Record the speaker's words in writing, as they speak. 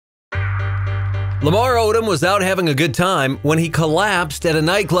Lamar Odom was out having a good time when he collapsed at a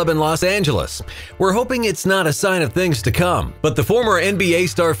nightclub in Los Angeles. We're hoping it's not a sign of things to come, but the former NBA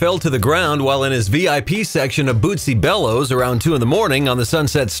star fell to the ground while in his VIP section of Bootsy Bellows around 2 in the morning on the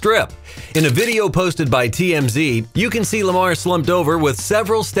Sunset Strip. In a video posted by TMZ, you can see Lamar slumped over with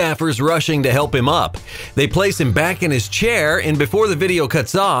several staffers rushing to help him up. They place him back in his chair, and before the video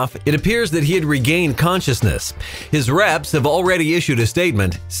cuts off, it appears that he had regained consciousness. His reps have already issued a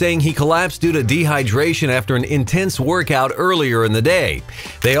statement saying he collapsed due to dehydration after an intense workout earlier in the day.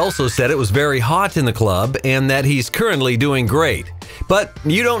 They also said it was very hot in the club and that he's currently doing great. But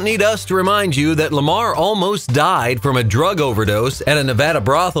you don't need us to remind you that Lamar almost died from a drug overdose at a Nevada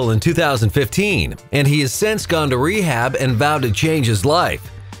brothel in 2015, and he has since gone to rehab and vowed to change his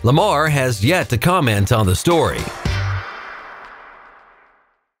life. Lamar has yet to comment on the story.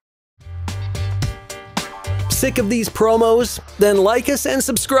 Sick of these promos? Then like us and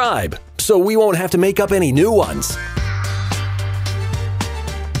subscribe so we won't have to make up any new ones.